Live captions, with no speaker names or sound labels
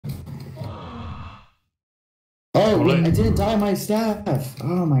Oh, wait, I didn't dye my staff.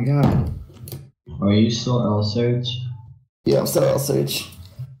 Oh my god. Are you still L search? Yeah, I'm still L search.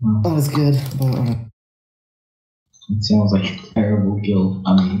 Oh, that's good. It sounds like a terrible guild.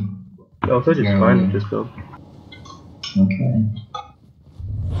 I mean, L search is fine with this build. Okay.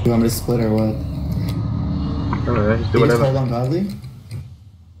 You want me to split or what? Alright, just do You whatever. hold on godly?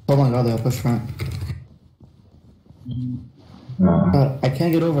 Hold on godly, I'll push front. God, I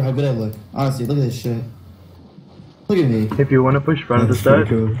can't get over how good I look. Honestly, look at this shit. Look at me. If you want to push front at the start,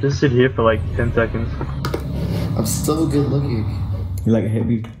 just sit here for like 10 seconds. I'm so good looking. You like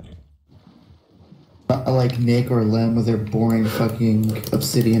heavy? I like Nick or Lem with their boring fucking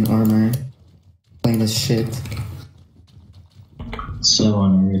obsidian armor. Plain as shit. So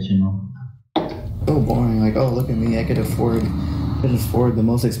unoriginal. So boring. Like, oh, look at me. I could afford the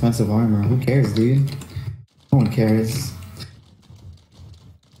most expensive armor. Who cares, dude? No one cares.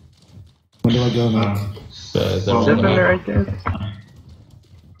 When do I go, Nick? Seven or 8 guys?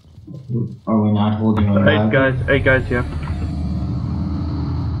 Are we not holding on? 8 guys here.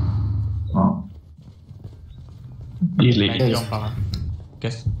 Oh. Easily.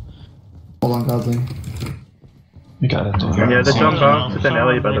 Guess. Hold on, godly. You got it. Yeah, the jump balance with an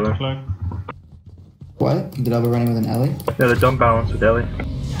Ellie, by the way. What? Did I be running with an Ellie? Yeah, the jump balance with Ellie.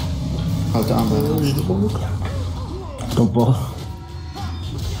 Oh, down Go ball.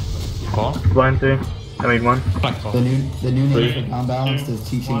 Call. Blind 3. I mean 1. Flank call. The new name for unbalanced is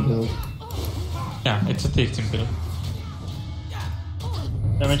teaching build. Yeah, it's a teaching build.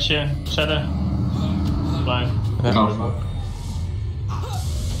 Damage here. Shadow. Blind.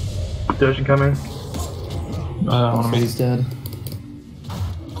 Distortion coming. He's dead.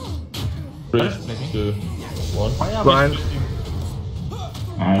 3, 2, 1. Blind.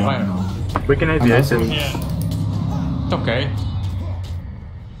 I don't know. We can APS him. Yeah. It's okay.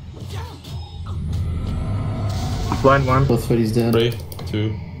 Blind 1. Both footies dead. 3, 2,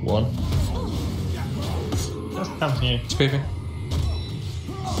 1. Just come here. It's baby.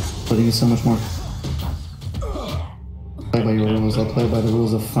 Footing is so much more. Play by your rules. I'll play by the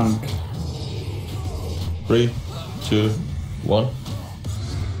rules of funk. 3, 2, 1.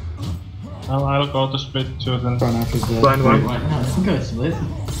 I'll go to split 2 then. Front after's dead. Blind 1. Why not? Let's go split.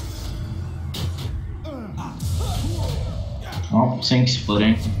 Oh, sync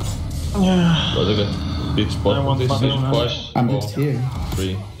splitting. Yeah. Rather good. Big spot. I want This is button 5, I'm 4, just here.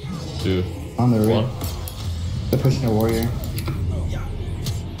 3, 2, On the 1. rig. They're pushing a warrior.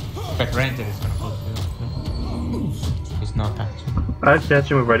 But Ranger is gonna pull through. He's not catching. I have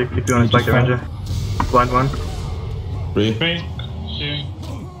statue move ready if you want to spike the ranger. Blind 1. 3. 3, 2,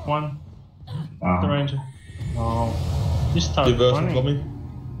 1. The ranger. Oh. He started Diversion running.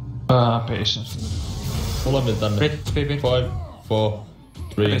 coming. Patience. Molemmin tänne. Brit, baby. 5, 4,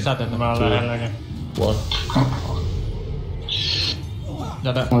 3, Eli säteitä. Mä oon lähelläkin. 1.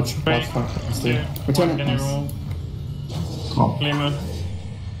 Jätä. Watch. Three, Watch. two, Return one, it. can you Nice. roll? Oh. Glimmer.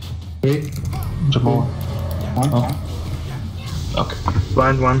 3, Jamal. 1. Okay.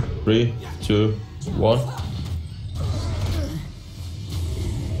 Blind 1. 3, 2, 1.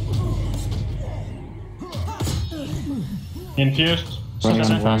 Infused. Running on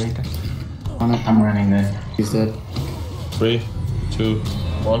Shadow. warrior. On it. I'm running there. He's dead. 3, 2,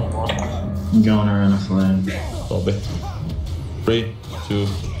 1. I'm going around a flag. Zombie. 3, 2,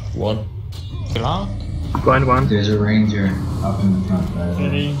 1. Kill out. Blind 1. There's a ranger up in the front.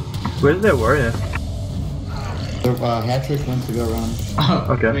 Ready. Where's that warrior? The hat trick went to go around. Oh,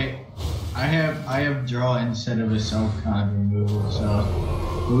 Okay. Wait, I have draw instead of a self con removal, so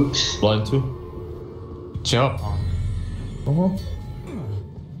oops. Blind 2. Good job.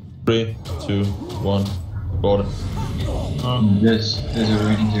 3, 2, 1. Got it. There's a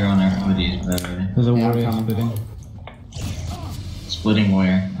ranger on our hoodies, by the way. There's a Yeah, warrior I'm splitting. Splitting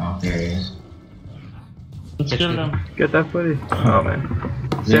where? Oh, there he is. Let's kill them. Get that footy. Oh man.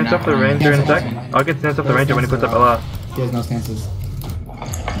 They're Stance not off the running. ranger in a sec. I'll get stance off the ranger when he puts up LR. He has no stances.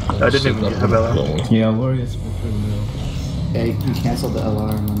 I didn't even use LR. Yeah, warrior split through the middle. Yeah, he canceled the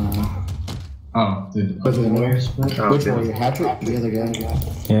LR and then Oh, dude. Go through the middle. Warrior split? Oh, which okay. warrior? Hat trick? The other guy.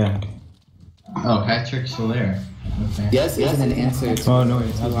 Yeah. Oh, Patrick's still there. Okay. Yes, he hasn't answered. Oh no, he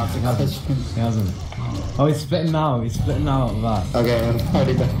hasn't. lots of He hasn't. questions. He hasn't. Oh, he's splitting now. He's splitting now. That. Okay, I'm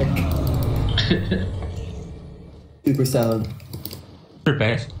already back. Super salad. Your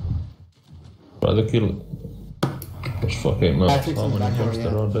base. Rather kill it. Just fucking move. Patrick's How in the many back times door,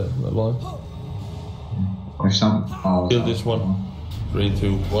 there are there? That line. Or something. Oh, Kill this one. 3,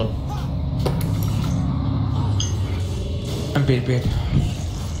 2, 1. I'm beat.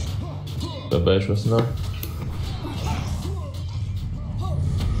 The base was now.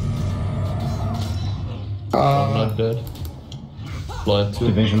 I'm not dead. Blind 2.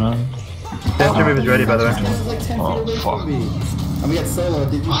 Division on. Sensor move is ready, by the way. This is like 10 Oh, feet away fuck. from me. And we got solo.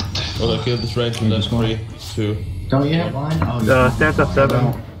 Did you? What the? Well, I killed this range and then 3, 2. Don't you have line? Oh, yeah. Stance up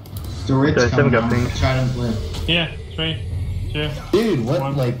 7. The Ritz seven coming got on. pinged. Try to blip. Yeah, 3, 2. Dude, what?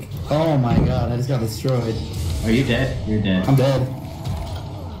 One. Like, oh my god, I just got destroyed. Are you dead? You're dead. I'm dead.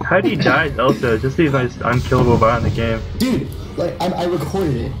 How do you die, Elsa? Just these nice unkillable bar in the game. Dude, like, I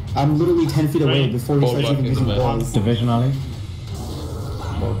recorded it. I'm literally 10 feet away Right. before he Oh, starts luck even is using the man. balls. Division on it.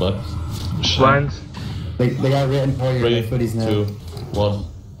 More black. Blinds. They got written for you 3, in their footies now. 2, 1.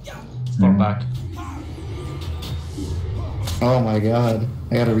 Fall back. Oh my god.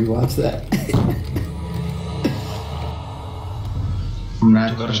 I gotta rewatch that. I'm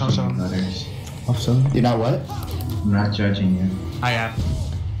not got a judging chance you, on. Butters. Awesome. You know what? I'm not judging you. I am.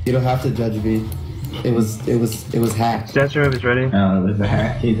 You don't have to judge me. It was hacked. Sensor move is ready. Oh, it was a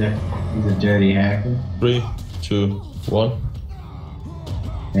hack. He's a dirty hacker. 3, 2, 1.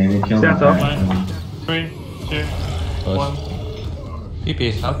 Maybe kill Stance my up. hacker. 3, 2, 1. EP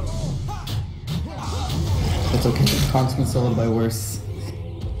is up. It's okay. Conk's been soloed by worse.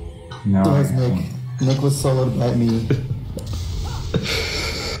 No. So has Nick. Nick was soloed by me.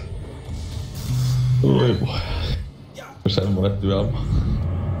 Oi, Jos en monet työamma.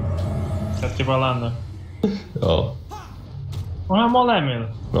 Jätti palannut. Joo. Onhan molemmilla.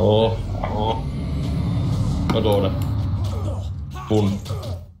 No. Kato ne. Kun.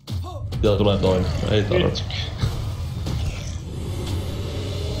 Siellä tulee toinen. Ei tarvitse.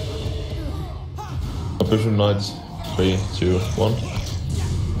 Mä pysyn knights. 3, 2, 1.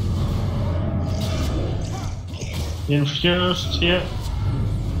 Infused here.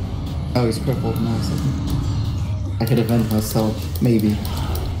 Oh, he's crippled now. So I could avenge myself. Maybe.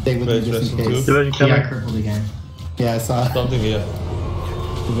 Stay with me Wait, just in rest in case. Division He got coming. crippled again. Yeah, I saw. Something here.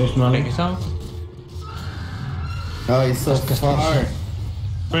 Division on Take it. it out. Oh, he's so far.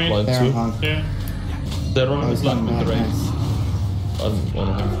 3, Blind There, 2. Honk. 2. They're Oh, running he's black going with the back. range. Nice. I'm one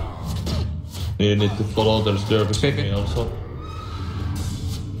of them. You need to follow their service with Maybe. me also.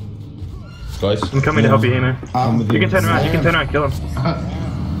 Guys. I'm coming to help you, Heyman. I'm with You can turn around, you can turn around, kill him.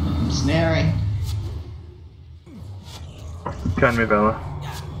 I'm snaring. Turn me, Bella.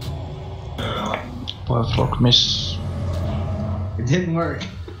 Boy, fuck, miss. It didn't work.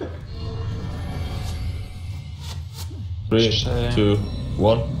 3, 2,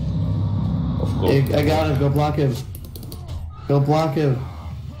 1. Of course. Hey, I got him. Go block him. Go block him.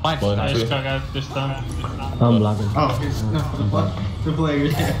 Fine. Blind I 2. just got out this time. I'm blocking. Oh, it's no, the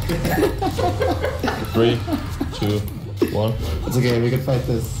player's dead. 3, 2, 1. It's okay. We can fight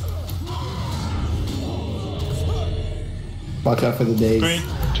this. Watch out for the days. 3,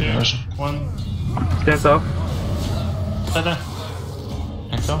 2, 1. Stance off. Better.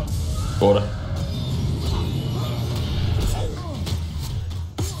 Think so? Kode.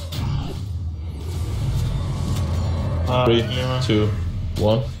 Ah, 3, glimmer. 2,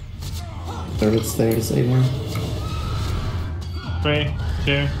 1. It's there to save him. 3,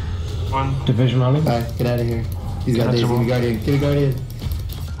 2, 1. Division on it. Bye. Get out of here. He's got days. Give me guardian. Give me guardian.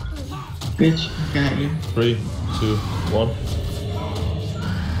 Bitch, got you. 3, 2, 1.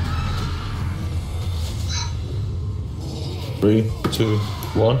 Three, two,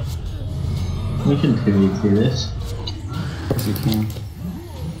 one. We can PvP this. Of course you can.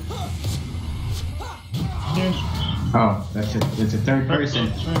 Yes. Oh, that's a third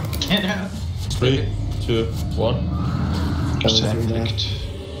person. Get out. 3, 2, 1. That was really bad.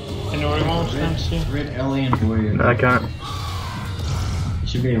 Can you remove MC? Red alien warrior. No, I can't. You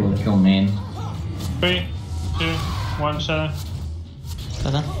should be able to kill main. 3, 2, 1, 7.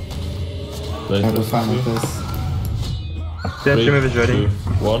 Better. Wait, I'll be fine with this. Stance move is ready. 2,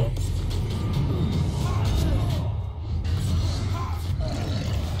 1.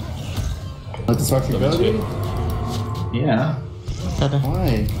 Let the structure go, dude? Yeah. Better.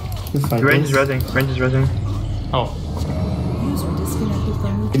 Why? Just fight Range is this. resing. Range is resing. Oh. User disconnected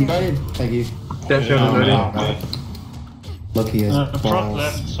from Give me guardian. Thank you. Stance move is Oh, ready. no. Lucky as Front balls.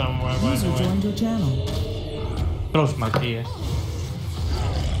 left somewhere, by the User way. joined your channel. Close my DS.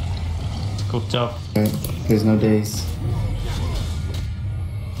 Good job. Okay. There's no days.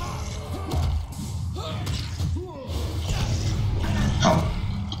 Oh.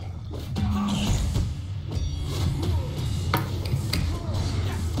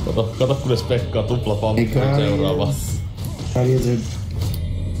 Kato kun Pekkaa tupla Hey, pamppi seuraava.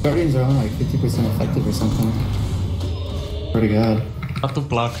 Guardians are only like 50% effective or something. Pretty good. Not to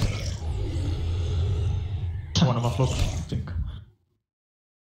block. One of my flux.